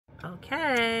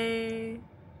Okay.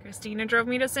 Christina drove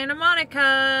me to Santa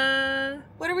Monica.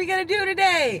 What are we gonna do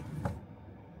today?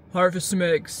 Harvest some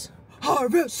eggs.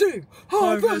 Harvesting!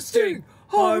 Harvesting!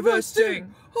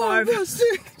 Harvesting!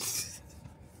 Harvesting!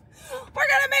 We're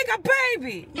gonna make a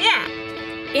baby! Yeah!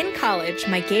 In college,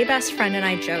 my gay best friend and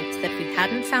I joked that if we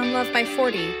hadn't found love by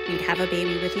 40, we'd have a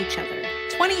baby with each other.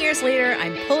 20 years later,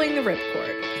 I'm pulling the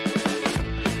ripcord.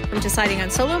 From deciding on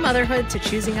solo motherhood to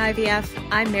choosing IVF,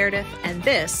 I'm Meredith, and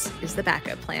this is the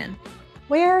backup plan.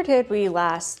 Where did we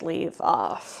last leave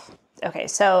off? Okay,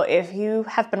 so if you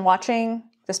have been watching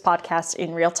this podcast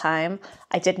in real time,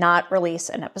 I did not release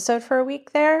an episode for a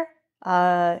week there.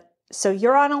 So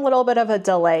you're on a little bit of a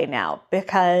delay now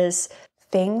because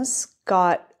things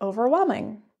got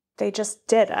overwhelming. They just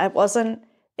did. I wasn't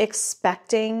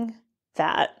expecting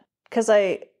that because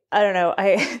I don't know.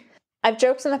 I've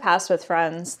joked in the past with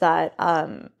friends that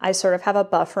I sort of have a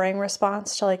buffering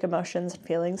response to like emotions and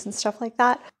feelings and stuff like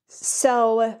that.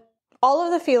 So all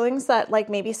of the feelings that like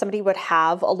maybe somebody would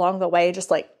have along the way just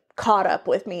like caught up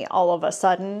with me all of a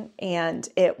sudden. And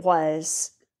it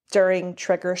was during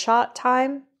trigger shot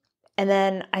time. And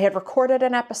then I had recorded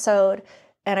an episode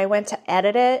and I went to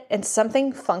edit it and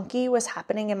something funky was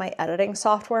happening in my editing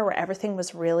software where everything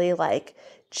was really like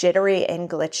jittery and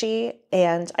glitchy.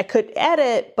 And I could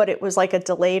edit, but it was like a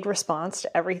delayed response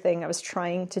to everything I was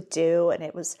trying to do. And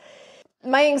it was,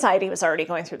 my anxiety was already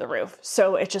going through the roof.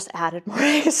 So it just added more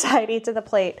anxiety to the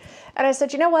plate. And I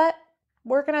said, you know what?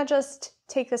 We're going to just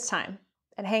take this time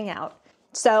and hang out.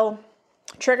 So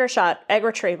trigger shot, egg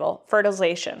retrieval,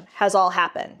 fertilization has all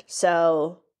happened.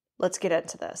 So let's get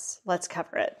into this. Let's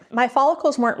cover it. My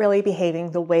follicles weren't really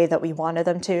behaving the way that we wanted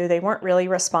them to. They weren't really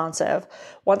responsive.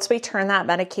 Once we turned that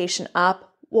medication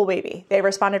up, well, baby, they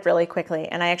responded really quickly.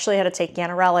 And I actually had to take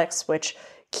ganirelix, which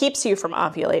keeps you from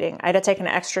ovulating. I had to take an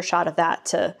extra shot of that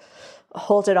to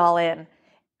hold it all in.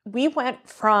 We went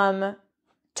from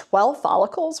 12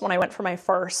 follicles when I went for my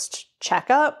first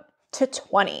checkup to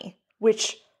 20,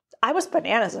 which I was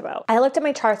bananas about. I looked at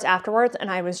my charts afterwards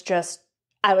and I was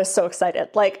so excited.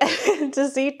 Like to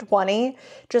see 20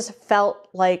 just felt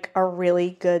like a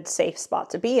really good safe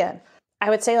spot to be in. I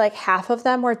would say like half of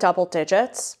them were double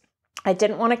digits. I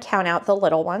didn't want to count out the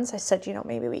little ones. I said,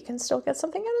 maybe we can still get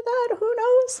something out of that. Who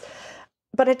knows?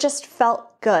 But it just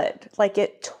felt good.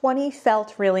 Like 20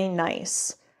 felt really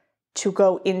nice to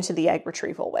go into the egg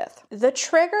retrieval with. The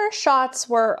trigger shots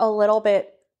were a little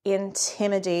bit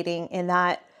intimidating in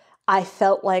that I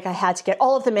felt like I had to get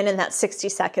all of them in that 60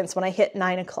 seconds when I hit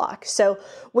 9 o'clock. So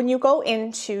when you go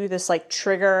into this like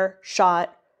trigger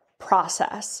shot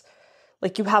process,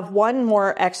 like you have one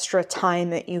more extra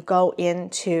time that you go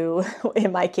into,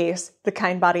 in my case, the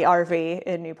KindBody RV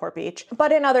in Newport Beach,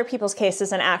 but in other people's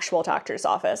cases, an actual doctor's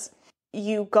office.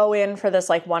 You go in for this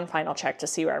like one final check to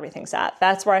see where everything's at.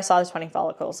 That's where I saw the 20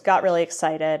 follicles, got really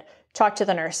excited, talked to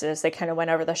the nurses. They kind of went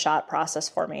over the shot process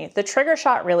for me. The trigger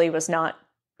shot really was not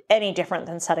any different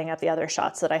than setting up the other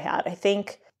shots that I had. I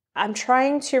think I'm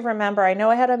trying to remember. I know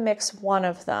I had to mix one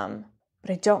of them,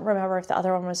 but I don't remember if the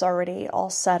other one was already all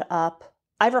set up.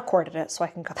 I've recorded it so I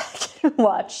can go back and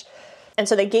watch. And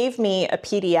so they gave me a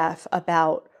PDF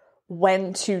about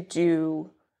when to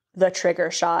do the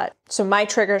trigger shot. So my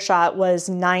trigger shot was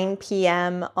 9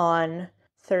 p.m. on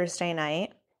Thursday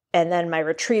night. And then my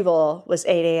retrieval was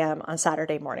 8 a.m. on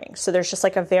Saturday morning. So there's just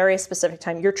like a very specific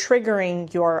time. You're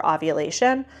triggering your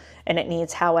ovulation and it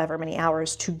needs however many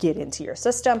hours to get into your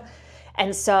system.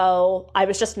 And so I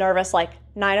was just nervous, like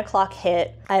 9 o'clock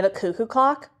hit. I have a cuckoo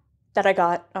clock that I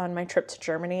got on my trip to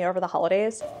Germany over the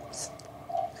holidays.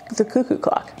 The cuckoo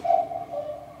clock.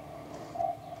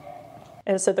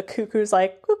 And so the cuckoo's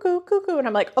like, cuckoo, cuckoo. And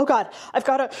I'm like, oh God, I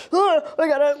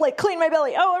gotta like clean my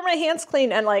belly. Oh, are my hands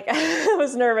clean? And like, I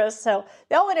was nervous. So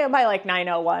they all went in by like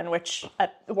 9:01, which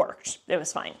worked. It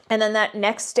was fine. And then that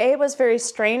next day was very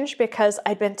strange because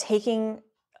I'd been taking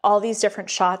all these different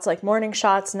shots, like morning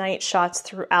shots, night shots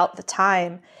throughout the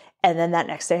time. And then that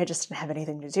next day I just didn't have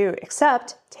anything to do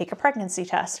except take a pregnancy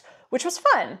test, which was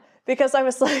fun because I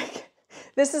was like,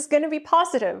 this is going to be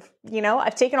positive.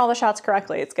 I've taken all the shots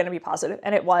correctly. It's going to be positive.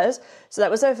 And it was. So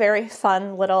that was a very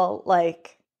fun little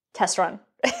like test run.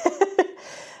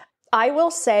 I will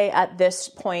say at this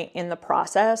point in the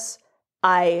process,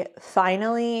 I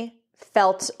finally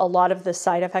felt a lot of the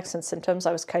side effects and symptoms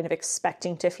I was kind of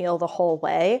expecting to feel the whole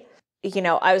way.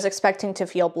 I was expecting to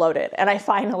feel bloated and I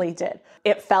finally did.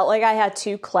 It felt like I had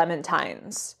 2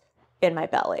 clementines in my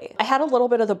belly. I had a little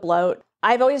bit of the bloat.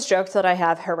 I've always joked that I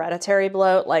have hereditary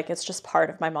bloat, like it's just part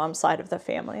of my mom's side of the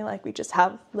family. Like we just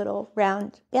have little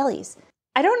round bellies.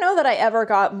 I don't know that I ever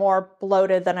got more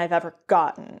bloated than I've ever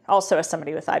gotten. Also as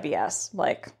somebody with IBS,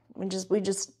 like We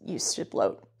just used to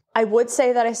bloat. I would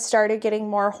say that I started getting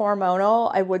more hormonal.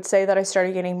 I would say that I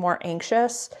started getting more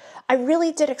anxious. I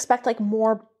really did expect like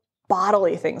more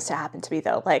bodily things to happen to me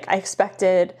though. Like I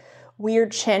expected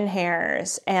weird chin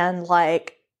hairs and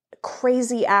like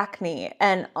crazy acne.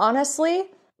 And honestly,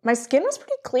 my skin was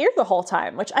pretty clear the whole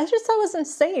time, which I just thought was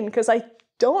insane because I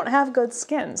don't have good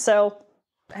skin. So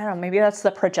I don't know, maybe that's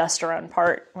the progesterone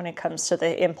part when it comes to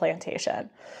the implantation.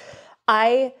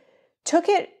 I took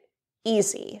it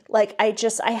easy. Like I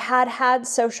had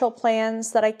social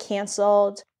plans that I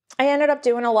canceled. I ended up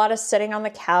doing a lot of sitting on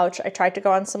the couch. I tried to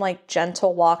go on some like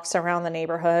gentle walks around the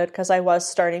neighborhood because I was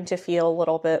starting to feel a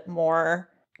little bit more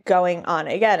going on.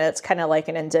 Again, it's kind of like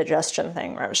an indigestion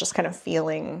thing where I was just kind of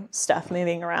feeling stuff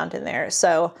moving around in there.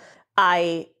 So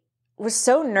I was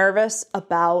so nervous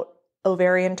about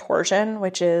ovarian torsion,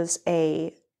 which is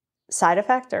a side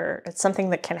effect, or it's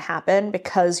something that can happen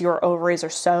because your ovaries are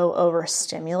so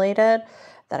overstimulated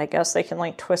that I guess they can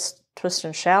like twist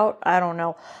and shout. I don't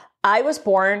know. I was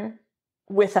born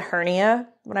with a hernia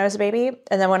when I was a baby.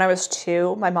 And then when I was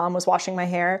 2, my mom was washing my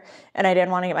hair and I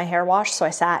didn't want to get my hair washed. So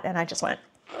I sat and I just went,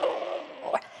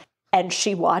 and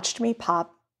she watched me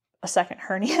pop a second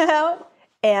hernia out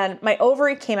and my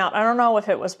ovary came out. I don't know if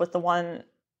it was with the one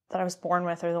that I was born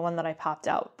with or the one that I popped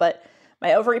out, but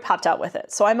my ovary popped out with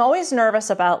it. So I'm always nervous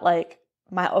about like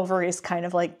my ovaries kind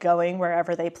of like going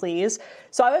wherever they please.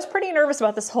 So I was pretty nervous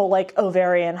about this whole like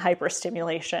ovarian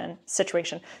hyperstimulation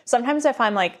situation. Sometimes if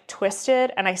I'm like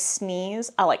twisted and I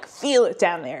sneeze, I'll like feel it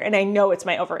down there and I know it's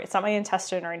my ovary. It's not my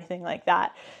intestine or anything like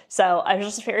that. So I was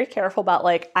just very careful about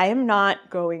like, I am not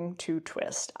going to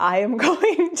twist. I am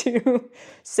going to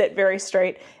sit very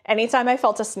straight. Anytime I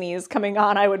felt a sneeze coming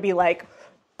on, I would be like,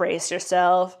 brace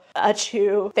yourself,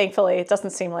 achoo. Thankfully, it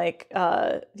doesn't seem like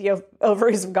the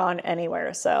ovaries have gone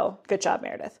anywhere. So good job,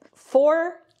 Meredith.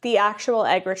 For the actual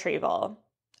egg retrieval,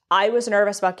 I was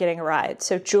nervous about getting a ride.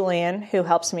 So Julian, who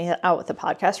helps me out with the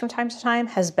podcast from time to time,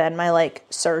 has been my like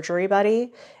surgery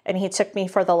buddy. And he took me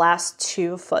for the last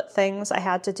 2 foot things I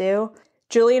had to do.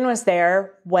 Julian was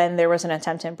there when there was an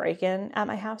attempted break-in at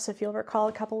my house, if you'll recall,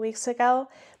 a couple weeks ago.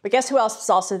 But guess who else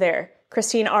was also there?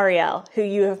 Christine Ariel, who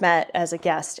you have met as a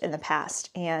guest in the past.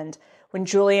 And when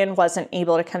Julian wasn't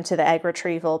able to come to the egg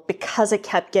retrieval because it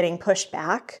kept getting pushed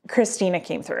back, Christina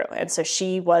came through. And so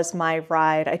she was my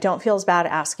ride. I don't feel as bad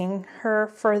asking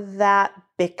her for that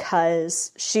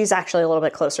because she's actually a little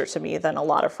bit closer to me than a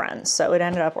lot of friends. So it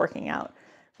ended up working out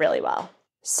really well.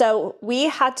 So we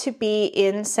had to be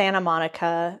in Santa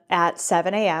Monica at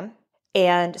 7 a.m.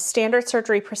 and standard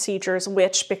surgery procedures,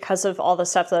 which because of all the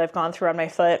stuff that I've gone through on my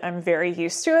foot, I'm very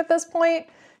used to at this point.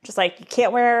 Just like you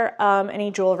can't wear any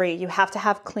jewelry. You have to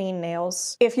have clean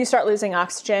nails. If you start losing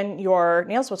oxygen, your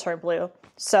nails will turn blue.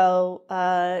 So,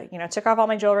 took off all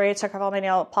my jewelry, took off all my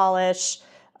nail polish,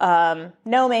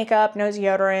 no makeup, no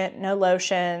deodorant, no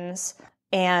lotions.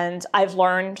 And I've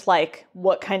learned like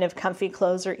what kind of comfy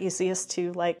clothes are easiest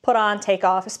to like put on, take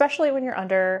off, especially when you're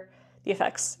under the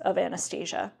effects of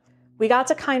anesthesia. We got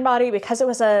to KindBody because it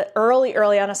was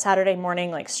early on a Saturday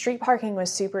morning, like street parking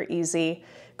was super easy.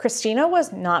 Christina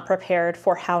was not prepared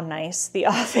for how nice the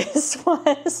office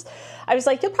was. I was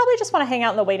like, you'll probably just want to hang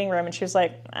out in the waiting room. And she was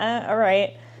like, all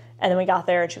right. And then we got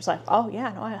there and she was like, oh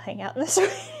yeah, no, I'll hang out in this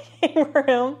waiting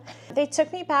room. They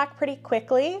took me back pretty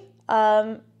quickly.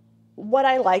 What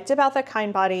I liked about the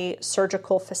KindBody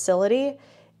surgical facility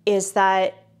is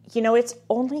that, it's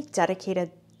only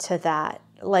dedicated to that.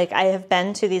 Like I have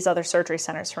been to these other surgery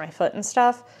centers for my foot and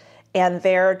stuff, and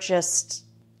they're just,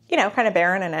 kind of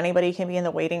barren and anybody can be in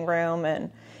the waiting room.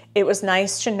 And it was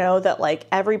nice to know that like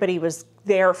everybody was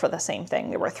there for the same thing.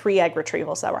 There were 3 egg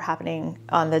retrievals that were happening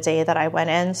on the day that I went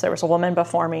in. So there was a woman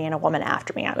before me and a woman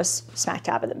after me. I was smack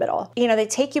dab in the middle. They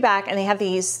take you back and they have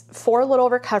these 4 little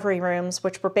recovery rooms,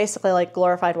 which were basically like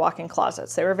glorified walk-in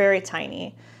closets. They were very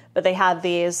tiny, but they had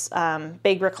these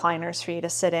big recliners for you to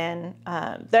sit in.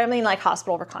 They're like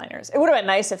hospital recliners. It would have been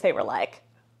nice if they were like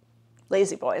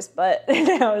lazy boys, but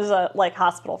it was a like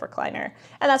hospital recliner.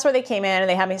 And that's where they came in and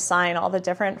they had me sign all the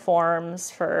different forms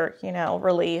for,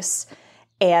 release.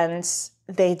 And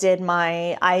they did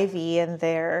my IV in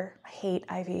there. I hate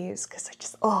IVs because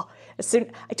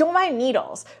I don't mind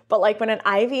needles, but like when an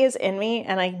IV is in me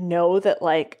and I know that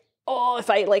like, if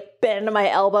I like bend my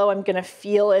elbow, I'm going to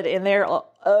feel it in there.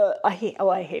 I hate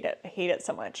it. I hate it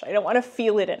so much. I don't want to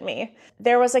feel it in me.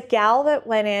 There was a gal that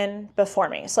went in before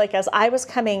me. So like as I was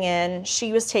coming in,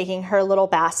 she was taking her little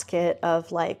basket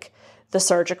of like the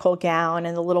surgical gown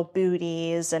and the little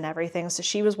booties and everything. So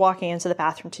she was walking into the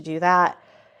bathroom to do that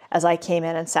as I came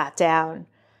in and sat down.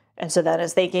 And so then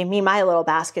as they gave me my little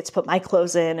basket to put my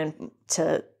clothes in and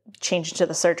to change into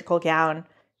the surgical gown,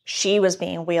 she was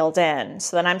being wheeled in.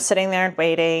 So then I'm sitting there and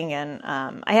waiting. And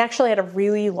I actually had a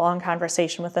really long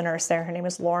conversation with the nurse there. Her name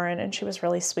is Lauren, and she was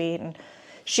really sweet. And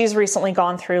she's recently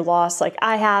gone through loss like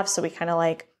I have. So we kind of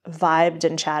like vibed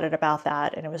and chatted about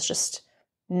that. And it was just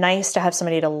nice to have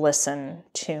somebody to listen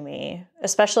to me,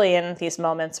 especially in these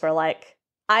moments where like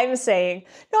I'm saying,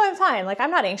 no, I'm fine. Like,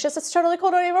 I'm not anxious. It's totally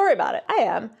cool. Don't even worry about it. I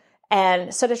am.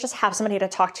 And so to just have somebody to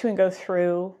talk to and go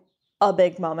through a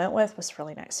big moment with was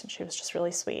really nice. And she was just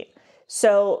really sweet.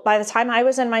 So by the time I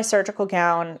was in my surgical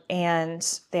gown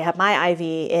and they had my IV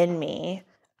in me,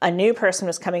 a new person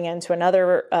was coming into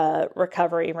another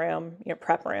recovery room,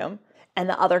 prep room. And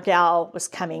the other gal was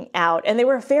coming out. And they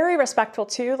were very respectful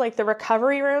too. Like the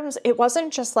recovery rooms, it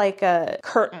wasn't just like a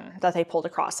curtain that they pulled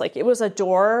across. Like it was a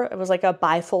door. It was like a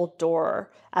bifold door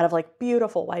out of like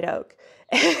beautiful white oak.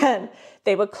 And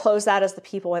they would close that as the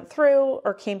people went through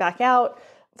or came back out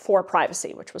for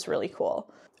privacy, which was really cool.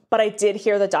 But I did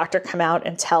hear the doctor come out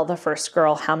and tell the first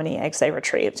girl how many eggs they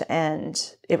retrieved. And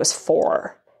it was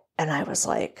 4. And I was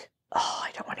like, oh,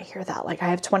 I don't want to hear that. Like I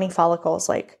have 20 follicles.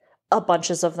 Like, a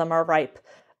bunches of them are ripe.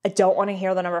 I don't want to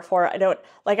hear the number 4.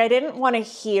 I didn't want to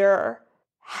hear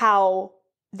how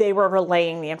they were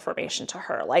relaying the information to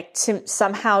her. Like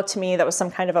somehow to me, that was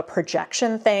some kind of a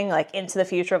projection thing, like into the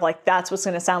future of like, that's what's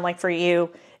going to sound like for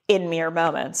you in mere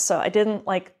moments. So I didn't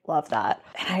like love that.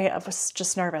 And I was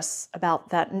just nervous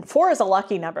about that. And 4 is a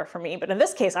lucky number for me, but in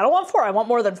this case, I don't want 4. I want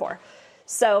more than 4.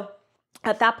 So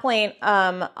at that point,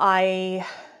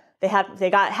 they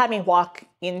had me walk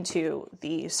into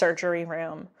the surgery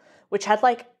room, which had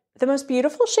like the most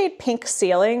beautiful shade pink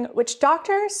ceiling, which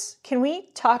doctors, can we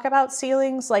talk about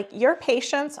ceilings? Like your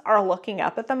patients are looking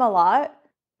up at them a lot.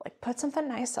 Like put something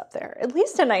nice up there, at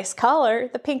least a nice color.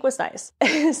 The pink was nice.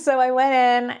 So I went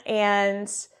in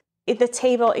and at the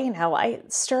table,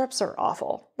 stirrups are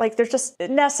awful. Like they're just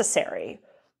necessary,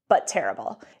 but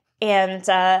terrible. And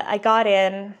I got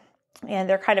in. And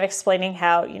they're kind of explaining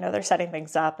how, they're setting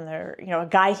things up and a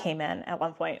guy came in at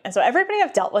one point. And so everybody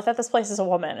I've dealt with at this place is a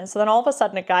woman. And so then all of a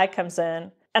sudden a guy comes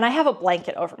in and I have a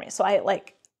blanket over me. So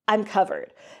I'm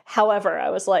covered. However,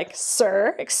 I was like,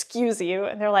 sir, excuse you.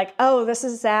 And they're like, oh, this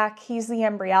is Zach. He's the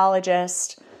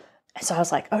embryologist. And so I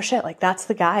was like, oh shit, like that's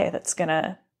the guy that's going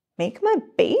to make my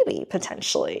baby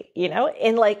potentially,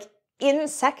 in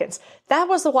seconds. That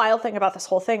was the wild thing about this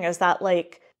whole thing is that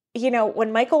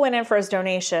when Michael went in for his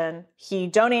donation, he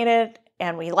donated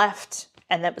and we left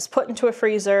and that was put into a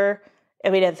freezer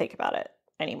and we didn't think about it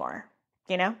anymore.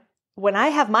 When I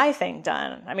have my thing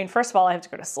done, first of all, I have to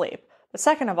go to sleep. But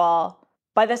second of all,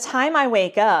 by the time I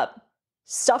wake up,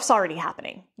 stuff's already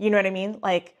happening. You know what I mean?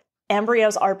 Like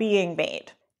embryos are being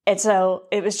made. And so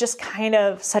it was just kind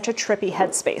of such a trippy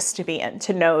headspace to be in,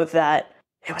 to know that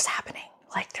it was happening.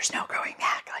 Like there's no going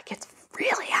back. Like it's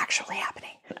really actually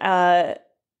happening.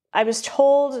 I was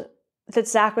told that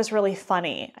Zach was really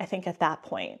funny, I think, at that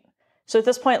point. So at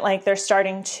this point, they're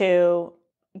starting to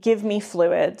give me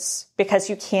fluids because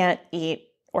you can't eat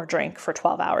or drink for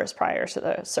 12 hours prior to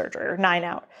the surgery, or 9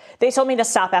 hours. They told me to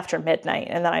stop after midnight,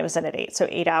 and then I was in at 8, so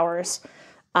 8 hours.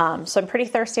 So I'm pretty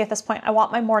thirsty at this point. I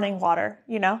want my morning water,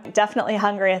 Definitely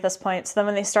hungry at this point. So then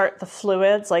when they start the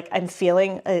fluids, I'm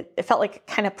feeling, it felt like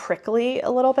kind of prickly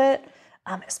a little bit,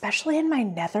 especially in my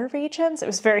nether regions. It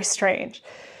was very strange.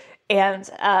 And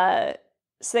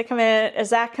so they come in, as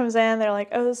Zach comes in, they're like,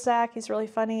 oh, this is Zach, he's really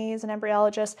funny, he's an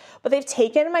embryologist. But they've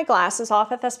taken my glasses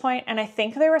off at this point, and I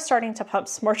think they were starting to pump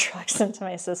some more drugs into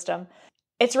my system.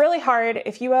 It's really hard.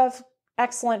 If you have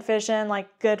excellent vision,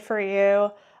 good for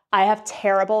you. I have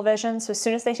terrible vision, so as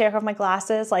soon as they take off my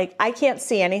glasses, I can't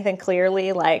see anything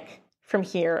clearly, from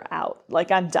here out.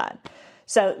 I'm done.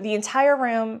 So the entire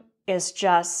room is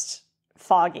just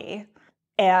foggy.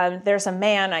 And there's a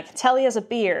man, I can tell he has a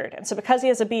beard. And so because he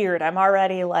has a beard, I'm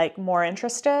already more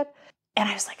interested. And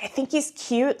I was like, I think he's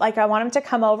cute. I want him to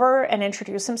come over and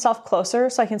introduce himself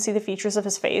closer so I can see the features of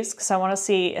his face. Because I want to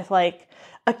see if a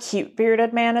cute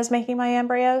bearded man is making my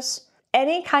embryos.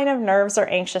 Any kind of nerves or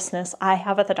anxiousness I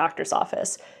have at the doctor's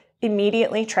office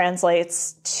immediately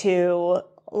translates to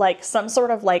some sort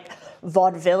of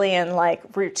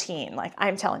vaudevillian routine.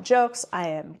 I'm telling jokes. I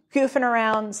am goofing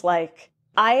around.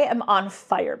 I am on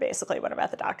fire, basically, when I'm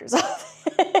at the doctor's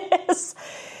office.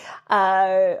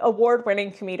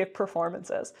 Award-winning comedic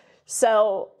performances.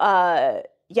 So,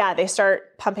 they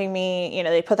start pumping me.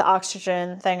 They put the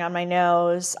oxygen thing on my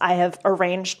nose. I have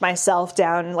arranged myself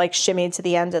down, shimmied to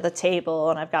the end of the table,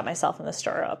 and I've got myself in the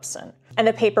stirrups. And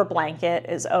the paper blanket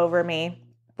is over me.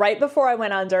 Right before I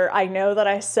went under, I know that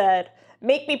I said,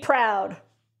 "Make me proud."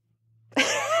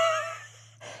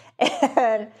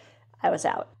 And I was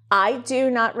out. I do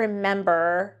not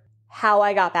remember how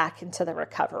I got back into the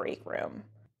recovery room.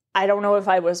 I don't know if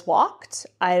I was walked.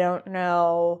 I don't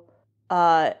know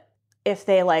if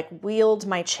they like wheeled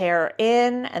my chair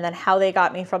in and then how they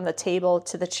got me from the table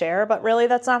to the chair. But really,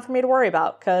 that's not for me to worry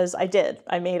about because I did.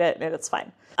 I made it and it's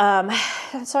fine. And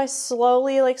so I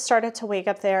slowly like started to wake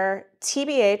up there.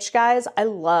 TBH, guys, I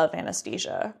love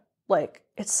anesthesia. Like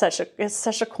it's such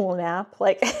a cool nap.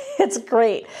 Like it's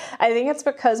great. I think it's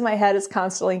because my head is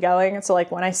constantly going. And so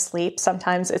like when I sleep,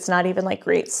 sometimes it's not even like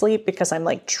great sleep because I'm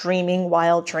like dreaming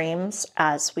wild dreams,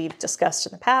 as we've discussed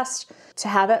in the past. To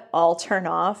have it all turn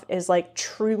off is like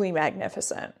truly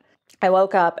magnificent. I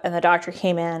woke up and the doctor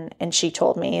came in and she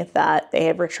told me that they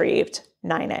had retrieved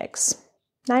 9 eggs.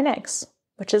 9 eggs,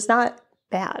 which is not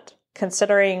bad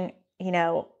considering, you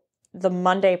know, the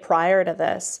Monday prior to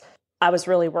this, I was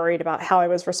really worried about how I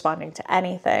was responding to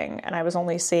anything. And I was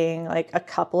only seeing like a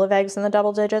couple of eggs in the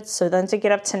double digits. So then to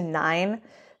get up to 9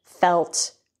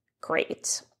 felt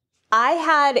great. I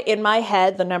had in my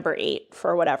head the number 8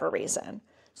 for whatever reason.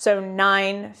 So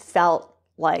 9 felt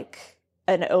like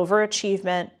an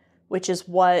overachievement, which is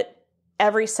what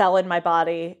every cell in my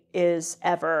body is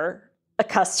ever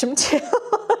accustomed to.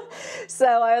 So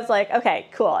I was like, okay,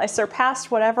 cool. I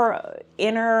surpassed whatever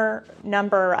inner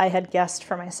number I had guessed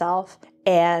for myself,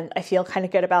 and I feel kind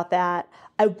of good about that.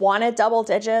 I wanted double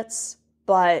digits,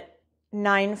 but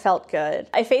 9 felt good.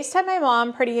 I FaceTimed my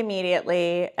mom pretty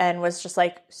immediately and was just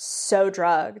like so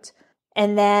drugged.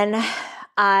 And then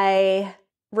I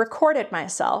recorded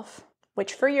myself,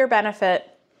 which for your benefit,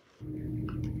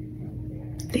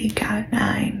 They got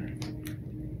 9.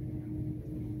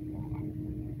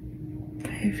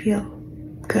 I feel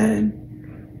good,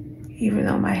 even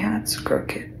though my hat's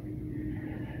crooked.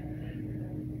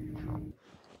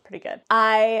 pretty good.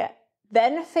 I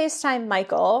then FaceTimed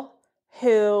Michael,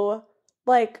 who,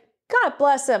 like, God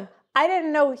bless him, I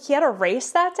didn't know he had a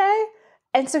race that day.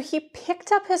 And so he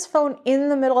picked up his phone in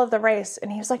the middle of the race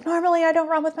and he was like, normally I don't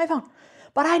run with my phone,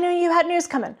 but I knew you had news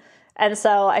coming. And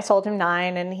so I told him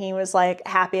 9 and he was like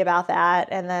happy about that.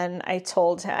 And then I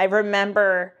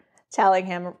remember telling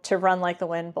him to run like the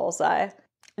wind, bullseye.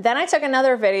 Then I took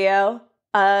another video.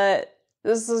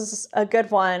 This is a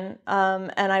good one.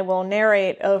 And I will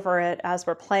narrate over it as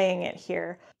we're playing it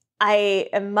here. I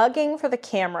am mugging for the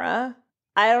camera.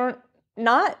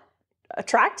 Not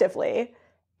attractively.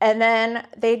 And then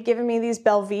they'd given me these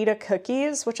Belvita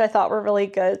cookies, which I thought were really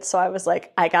good. So I was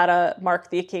like, I gotta mark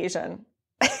the occasion.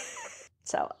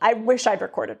 So I wish I'd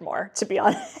recorded more, to be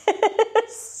honest.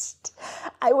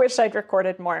 I wish I'd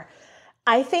recorded more.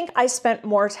 I think I spent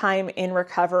more time in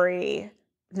recovery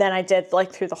than I did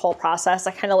like through the whole process.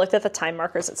 I kind of looked at the time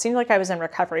markers. It seemed like I was in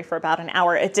recovery for about an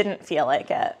hour. It didn't feel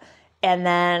like it. And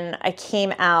then I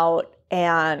came out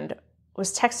and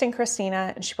was texting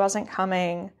Christina and she wasn't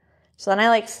coming. So then I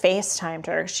like FaceTimed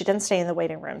her. She didn't stay in the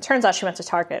waiting room. Turns out she went to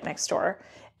Target next door.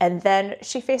 And then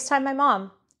she FaceTimed my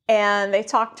mom. And they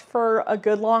talked for a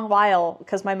good long while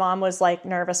because my mom was like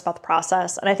nervous about the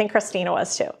process. And I think Christina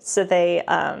was too. So they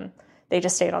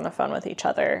just stayed on the phone with each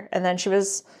other. And then she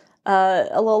was a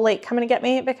little late coming to get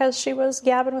me because she was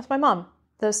gabbing with my mom.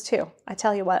 Those two, I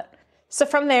tell you what. So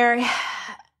from there,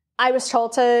 I was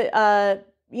told to,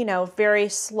 very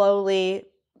slowly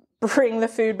bring the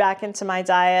food back into my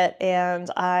diet. And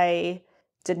I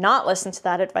did not listen to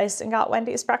that advice and got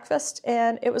Wendy's breakfast,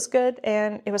 and it was good,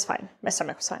 and it was fine. My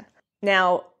stomach was fine.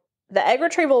 Now, the egg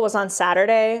retrieval was on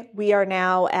Saturday. We are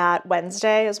now at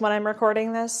Wednesday is when I'm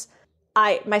recording this.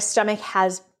 My stomach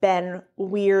has been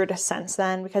weird since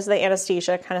then because the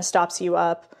anesthesia kind of stops you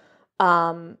up.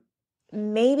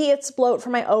 Maybe it's bloat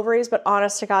from my ovaries, but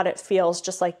honest to God, it feels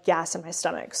just like gas in my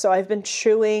stomach. So I've been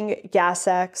chewing Gas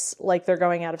X like they're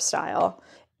going out of style.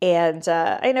 And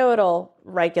I know it'll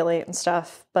regulate and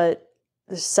stuff, but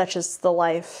such is the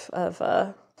life of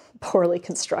a poorly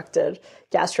constructed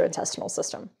gastrointestinal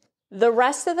system. The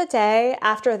rest of the day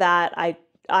after that,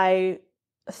 I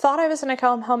thought I was going to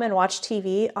come home and watch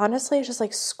TV. Honestly, I just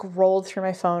like scrolled through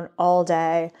my phone all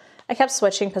day. I kept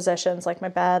switching positions, like my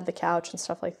bed, the couch, and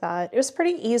stuff like that. It was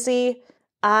pretty easy.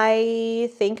 I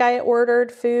think I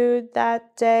ordered food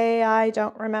that day. I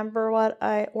don't remember what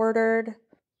I ordered.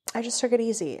 I just took it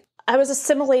easy. I was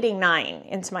assimilating 9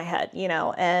 into my head,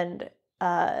 and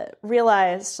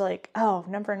realized like, oh,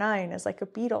 number 9 is like a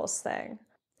Beatles thing.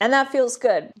 And that feels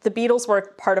good. The Beatles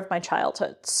were part of my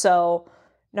childhood. So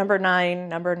number 9,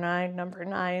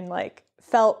 like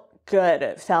felt good.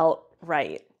 It felt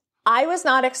right. I was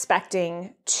not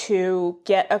expecting to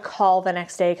get a call the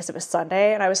next day because it was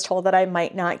Sunday. And I was told that I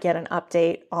might not get an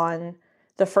update on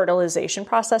the fertilization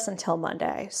process until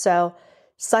Monday. So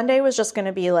Sunday was just going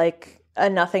to be like a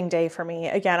nothing day for me.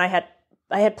 Again, I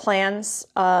had plans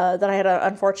that I had to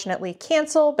unfortunately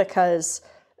cancel because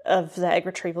of the egg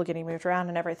retrieval getting moved around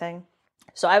and everything.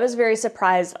 So I was very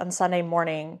surprised on Sunday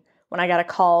morning when I got a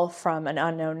call from an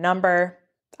unknown number.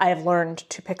 I have learned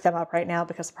to pick them up right now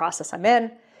because of the process I'm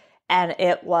in. And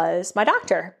it was my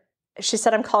doctor. She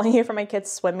said, I'm calling you for my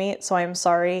kid's swim meet, so I'm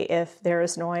sorry if there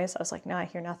is noise. I was like, no, I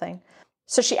hear nothing.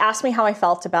 So she asked me how I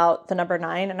felt about the number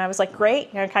 9, and I was like, great.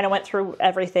 I kind of went through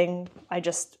everything I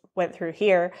just went through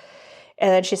here.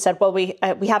 And then she said, well, we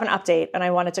have an update, and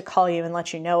I wanted to call you and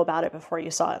let you know about it before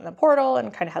you saw it in the portal,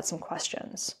 and kind of had some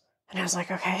questions. And I was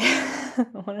like, okay,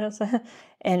 what is it?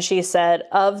 And she said,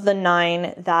 of the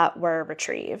 9 that were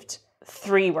retrieved,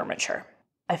 3 were mature.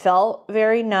 I felt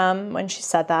very numb when she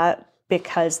said that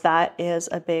because that is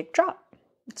a big drop.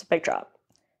 It's a big drop.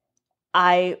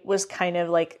 I was kind of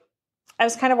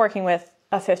working with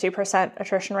a 50%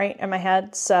 attrition rate in my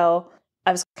head. So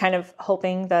I was kind of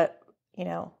hoping that,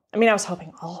 I was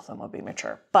hoping all of them would be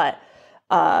mature, but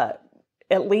at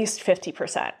least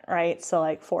 50%, right? So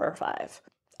like 4 or 5.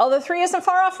 Although 3 isn't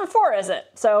far off from 4, is it?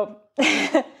 So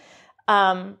she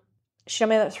told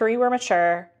me that 3 were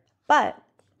mature, but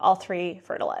all 3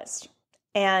 fertilized.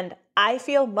 And I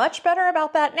feel much better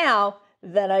about that now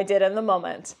than I did in the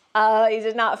moment. I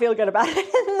did not feel good about it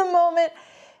in the moment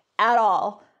at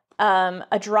all.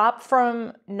 A drop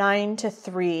from 9 to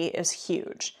 3 is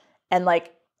huge. And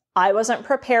I wasn't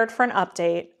prepared for an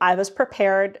update. I was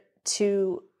prepared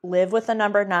to live with the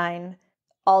number 9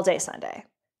 all day Sunday.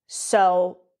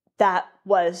 So that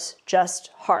was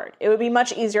just hard. It would be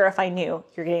much easier if I knew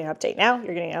you're getting an update now,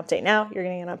 you're getting an update now, you're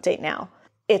getting an update now.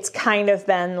 It's kind of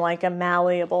been like a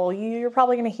malleable, you're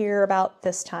probably going to hear about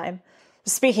this time.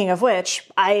 Speaking of which,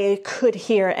 I could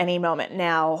hear any moment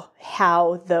now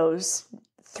how those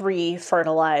 3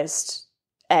 fertilized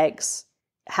eggs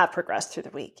have progressed through the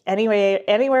week. Anyway,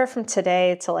 anywhere from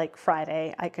today to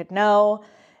Friday, I could know.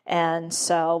 And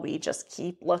so we just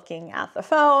keep looking at the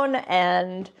phone,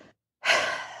 and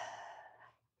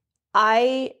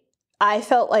I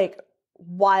felt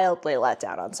wildly let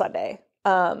down on Sunday.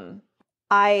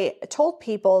 I told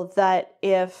people that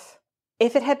if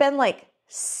it had been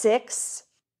 6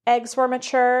 eggs were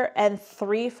mature and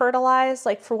 3 fertilized,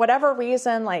 for whatever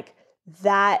reason,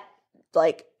 that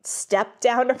step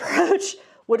down approach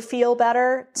would feel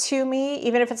better to me,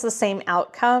 even if it's the same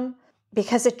outcome,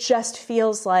 because it just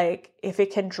feels like if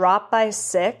it can drop by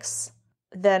 6,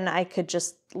 then I could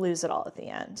just lose it all at the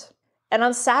end. And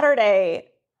on Saturday,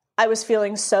 I was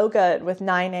feeling so good with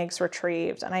 9 eggs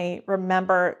retrieved. And I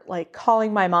remember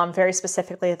calling my mom very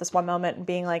specifically at this one moment and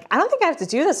being like, I don't think I have to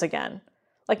do this again.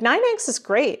 9 eggs is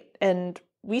great. And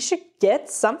we should get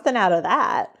something out of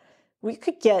that. We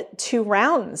could get 2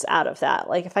 rounds out of that.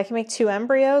 If I can make 2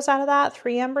 embryos out of that,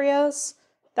 3 embryos,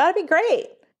 that'd be great.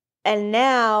 And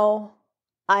now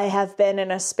I have been in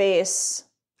a space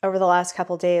over the last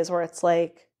couple of days where it's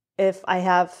if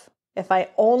I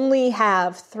only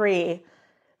have 3,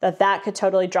 that could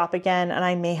totally drop again, and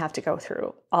I may have to go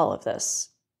through all of this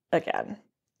again.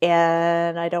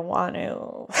 And I don't want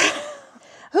to.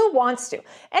 Who wants to?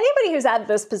 Anybody who's at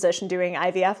this position doing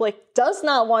IVF, does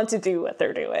not want to do what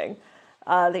they're doing.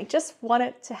 They just want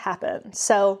it to happen.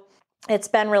 So it's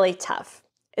been really tough.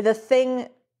 The thing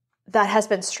that has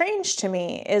been strange to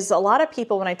me is a lot of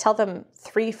people, when I tell them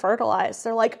 3 fertilized,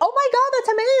 they're like, oh my God, that's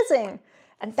amazing.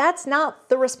 And that's not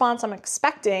the response I'm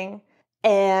expecting.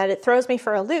 And it throws me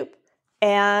for a loop.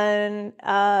 And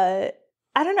I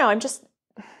don't know,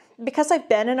 because I've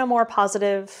been in a more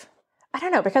positive,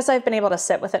 because I've been able to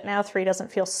sit with it now, 3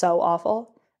 doesn't feel so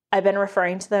awful. I've been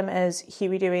referring to them as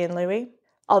Huey, Dewey, and Louie.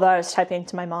 Although I was typing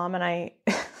to my mom and I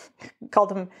called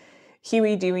them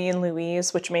Huey, Dewey, and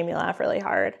Louise, which made me laugh really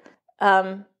hard.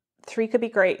 3 could be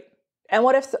great. And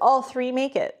what if all 3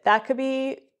 make it? That could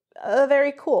be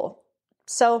very cool.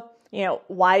 So,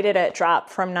 why did it drop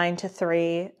from 9 to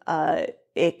 3?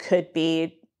 It could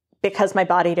be because my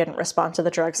body didn't respond to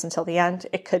the drugs until the end.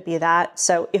 It could be that.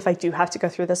 So if I do have to go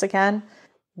through this again,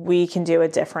 we can do a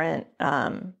different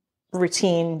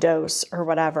routine dose or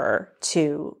whatever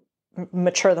to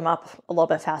mature them up a little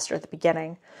bit faster at the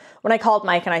beginning. When I called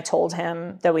Mike and I told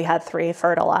him that we had 3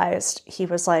 fertilized, he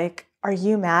was like, are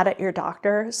you mad at your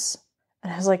doctors?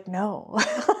 And I was like, no,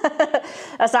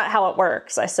 that's not how it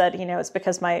works. I said, it's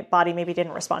because my body maybe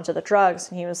didn't respond to the drugs.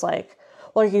 And he was like,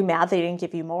 well, are you mad they didn't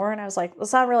give you more? And I was like,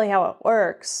 that's not really how it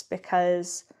works,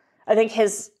 because I think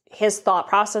his thought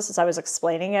process as I was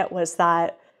explaining it was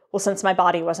that, well, since my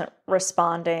body wasn't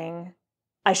responding,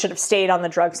 I should have stayed on the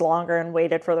drugs longer and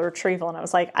waited for the retrieval. And I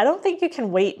was like, I don't think you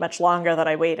can wait much longer than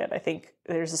I waited. I think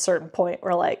there's a certain point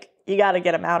where you got to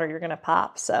get them out or you're going to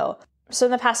pop. So So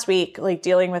in the past week, like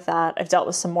dealing with that, I've dealt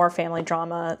with some more family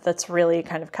drama that's really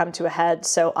kind of come to a head.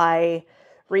 So I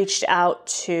reached out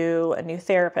to a new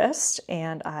therapist,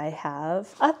 and I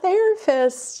have a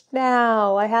therapist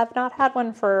now. I have not had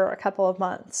one for a couple of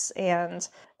months. And,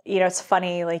 you know, it's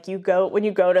funny, like when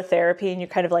you go to therapy and you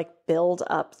kind of like build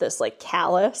up this like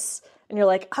callus and you're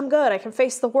like, I'm good, I can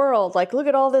face the world. Like, look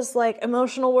at all this like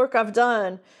emotional work I've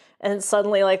done. And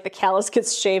suddenly like the callus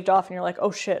gets shaved off and you're like,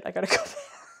 oh shit, I gotta go back.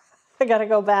 I gotta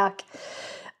go back.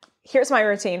 Here's my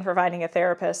routine for finding a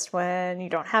therapist when you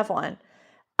don't have one.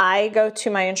 I go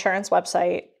to my insurance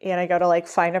website and I go to like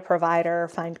find a provider,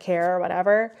 find care, or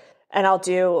whatever. And I'll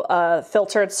do a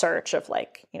filtered search of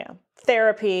like, you know,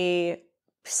 therapy,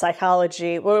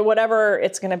 psychology, whatever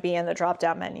it's going to be in the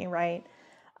drop-down menu, right?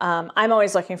 I'm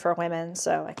always looking for women.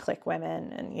 So I click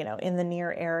women and, you know, in the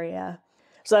near area.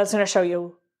 So that's going to show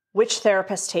you which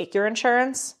therapists take your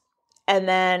insurance. And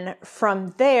then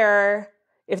from there,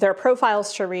 if there are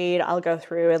profiles to read, I'll go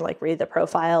through and like read the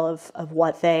profile of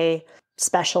what they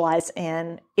specialize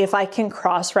in. If I can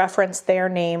cross-reference their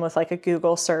name with like a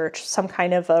Google search, some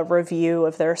kind of a review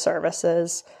of their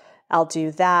services, I'll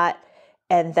do that.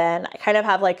 And then I kind of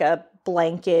have like a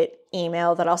blanket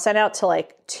email that I'll send out to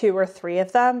like 2 or 3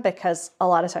 of them, because a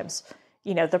lot of times,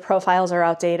 you know, the profiles are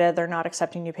outdated. They're not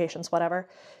accepting new patients, whatever.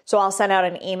 So I'll send out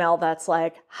an email that's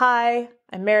like, hi,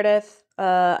 I'm Meredith.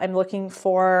 I'm looking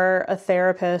for a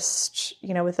therapist,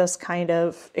 you know, with this kind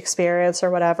of experience or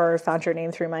whatever. Found your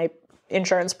name through my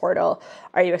insurance portal.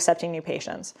 Are you accepting new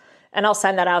patients? And I'll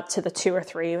send that out to the 2 or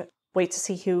 3, wait to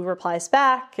see who replies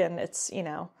back. And it's, you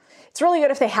know, it's really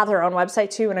good if they have their own website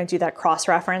too. And I do that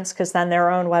cross-reference, because then their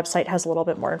own website has a little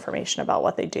bit more information about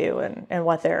what they do and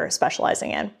what they're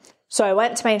specializing in. So I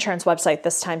went to my insurance website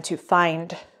this time to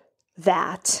find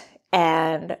that.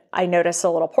 And I noticed a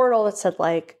little portal that said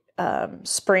like,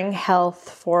 spring health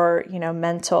for, you know,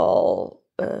 mental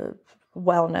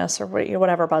wellness, or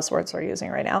whatever buzzwords we're using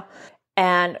right now.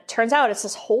 And turns out it's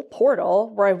this whole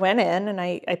portal where I went in and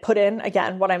I put in,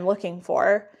 again, what I'm looking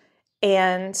for.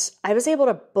 And I was able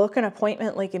to book an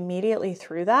appointment like immediately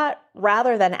through that,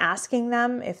 rather than asking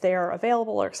them if they are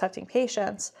available or accepting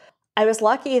patients. I was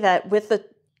lucky that with the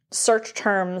search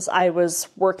terms I was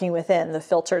working within, the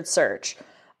filtered search,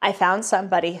 I found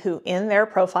somebody who in their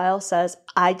profile says,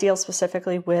 I deal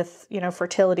specifically with, you know,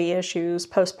 fertility issues,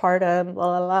 postpartum,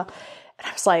 blah, blah, blah. And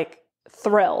I was like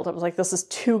thrilled. I was like, this is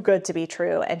too good to be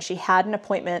true. And she had an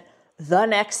appointment the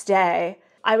next day.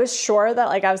 I was sure that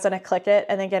like I was going to click it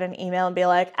and then get an email and be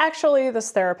like, actually, this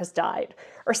therapist died,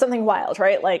 or something wild,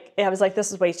 right? Like I was like,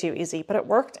 this is way too easy, but it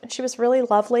worked. And she was really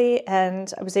lovely.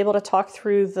 And I was able to talk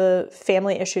through the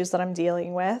family issues that I'm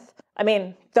dealing with. I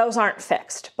mean, those aren't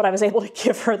fixed, but I was able to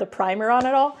give her the primer on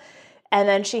it all. And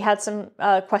then she had some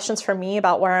questions for me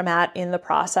about where I'm at in the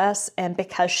process. And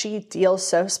because she deals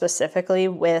so specifically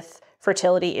with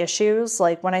fertility issues,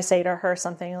 like when I say to her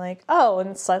something like, oh,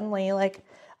 and suddenly like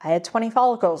I had 20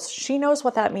 follicles, she knows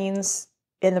what that means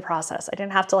in the process. I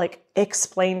didn't have to like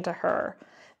explain to her,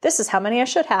 this is how many I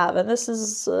should have, and this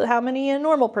is how many a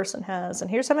normal person has, and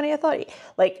here's how many I thought.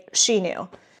 Like, she knew.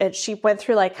 And she went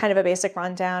through like kind of a basic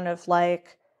rundown of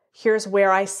like, here's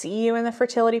where I see you in the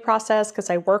fertility process, because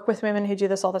I work with women who do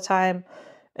this all the time.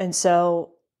 And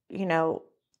so, you know,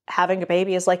 having a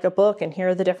baby is like a book, and here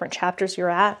are the different chapters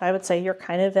you're at. I would say you're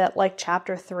kind of at like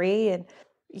chapter 3, and,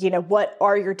 you know, what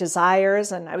are your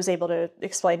desires? And I was able to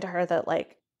explain to her that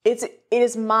like, it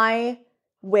is my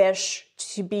wish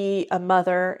to be a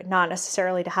mother, not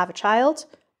necessarily to have a child,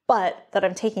 but that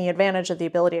I'm taking advantage of the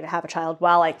ability to have a child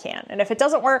while I can. And if it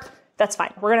doesn't work, that's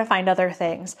fine. We're going to find other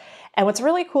things. And what's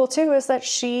really cool too is that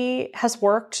she has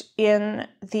worked in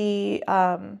the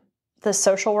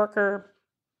social worker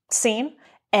scene.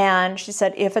 And she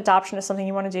said, if adoption is something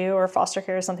you want to do, or foster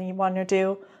care is something you want to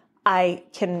do, I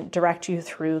can direct you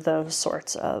through those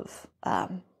sorts of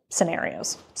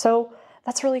scenarios. So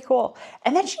that's really cool.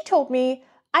 And then she told me,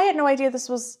 I had no idea this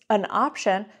was an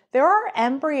option. There are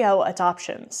embryo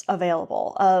adoptions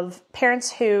available of parents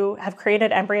who have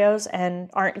created embryos and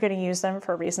aren't going to use them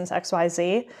for reasons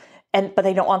XYZ, but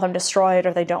they don't want them destroyed,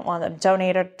 or they don't want them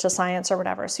donated to science or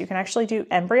whatever. So you can actually do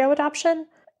embryo adoption,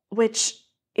 which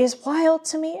is wild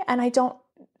to me. And I don't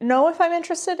know if I'm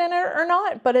interested in it or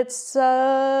not, but it's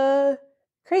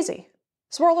crazy.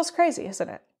 This world is crazy, isn't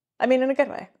it? I mean, in a good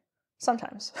way,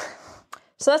 sometimes.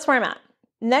 So that's where I'm at.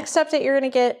 Next update you're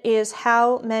going to get is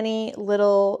how many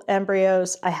little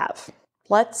embryos I have.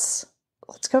 Let's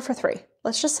go for 3.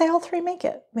 Let's just say all 3 make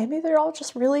it. Maybe they're all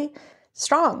just really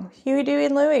strong. Huey, Dewey,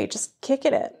 and Louie just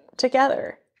kicking it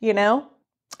together, you know?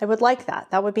 I would like that.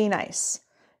 That would be nice.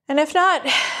 And if not,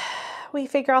 we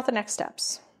figure out the next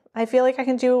steps. I feel like I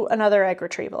can do another egg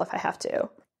retrieval if I have to.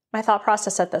 My thought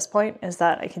process at this point is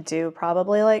that I can do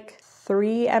probably like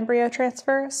 3 embryo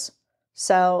transfers.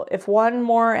 So if 1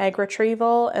 more egg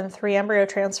retrieval and 3 embryo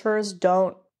transfers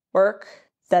don't work,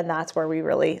 then that's where we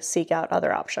really seek out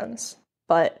other options.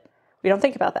 But we don't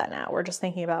think about that now. We're just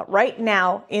thinking about right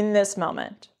now, in this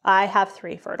moment, I have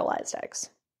 3 fertilized eggs.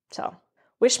 So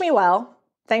wish me well.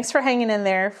 Thanks for hanging in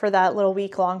there for that little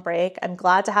week-long break. I'm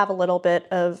glad to have a little bit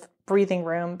of breathing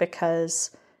room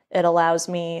because it allows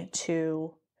me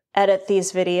to edit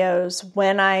these videos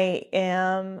when I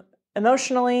am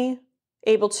emotionally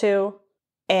able to,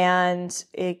 and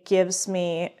it gives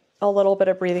me a little bit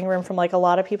of breathing room from like a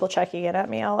lot of people checking in at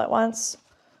me all at once,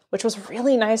 which was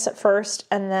really nice at first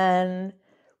and then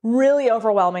really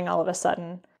overwhelming all of a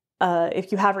sudden.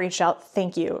 If you have reached out,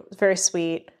 thank you. It's very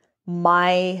sweet.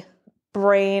 My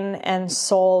brain and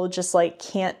soul just like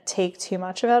can't take too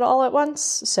much of it all at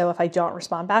once. So if I don't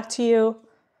respond back to you,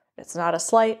 it's not a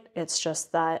slight. It's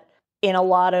just that in a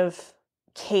lot of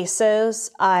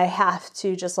cases, I have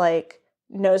to just like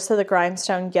nose to the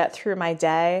grindstone, get through my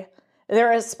day.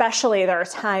 There are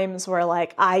times where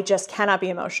like I just cannot be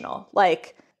emotional.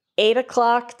 Like 8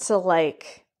 o'clock to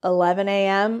like 11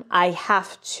 a.m., I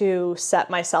have to set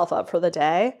myself up for the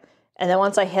day. And then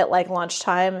once I hit like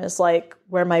lunchtime is like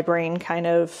where my brain kind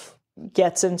of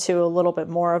gets into a little bit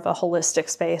more of a holistic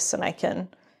space and I can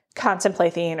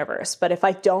contemplate the universe. But if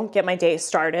I don't get my day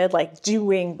started like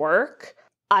doing work,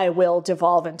 I will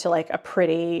devolve into like a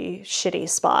pretty shitty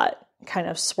spot, kind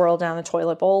of swirl down the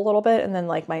toilet bowl a little bit, and then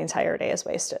like my entire day is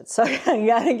wasted. So I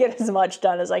gotta get as much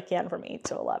done as I can from 8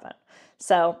 to 11.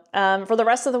 So for the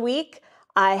rest of the week,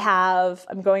 I'm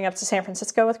going up to San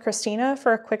Francisco with Christina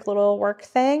for a quick little work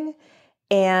thing.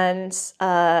 And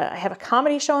I have a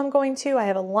comedy show I'm going to. I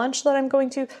have a lunch that I'm going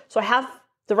to. So I have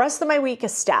the rest of my week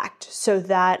is stacked so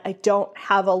that I don't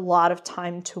have a lot of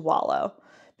time to wallow.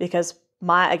 Because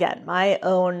my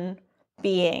own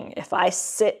being, if I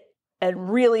sit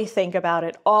and really think about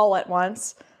it all at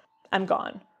once, I'm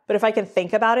gone. But if I can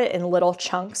think about it in little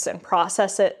chunks and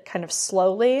process it kind of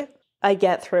slowly, I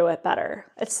get through it better.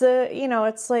 It's the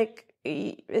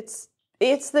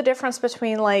difference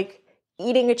between like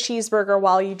eating a cheeseburger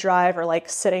while you drive or like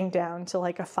sitting down to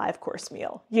like a 5-course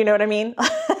meal. You know what I mean?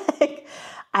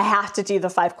 I have to do the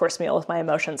 5-course meal with my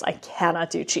emotions. I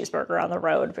cannot do cheeseburger on the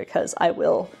road because I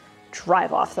will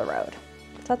drive off the road.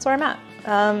 That's where I'm at.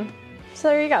 So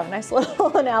there you go. Nice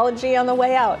little analogy on the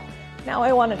way out. Now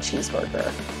I want a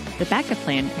cheeseburger. The Backup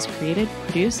Plan is created,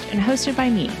 produced, and hosted by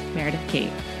me, Meredith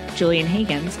Kate. Julian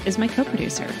Hagins is my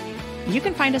co-producer. You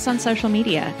can find us on social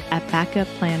media at Backup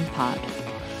Plan Pod.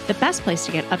 The best place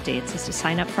to get updates is to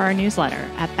sign up for our newsletter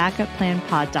at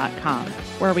backupplanpod.com,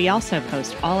 where we also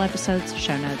post all episodes,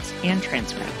 show notes, and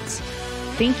transcripts.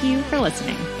 Thank you for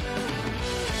listening.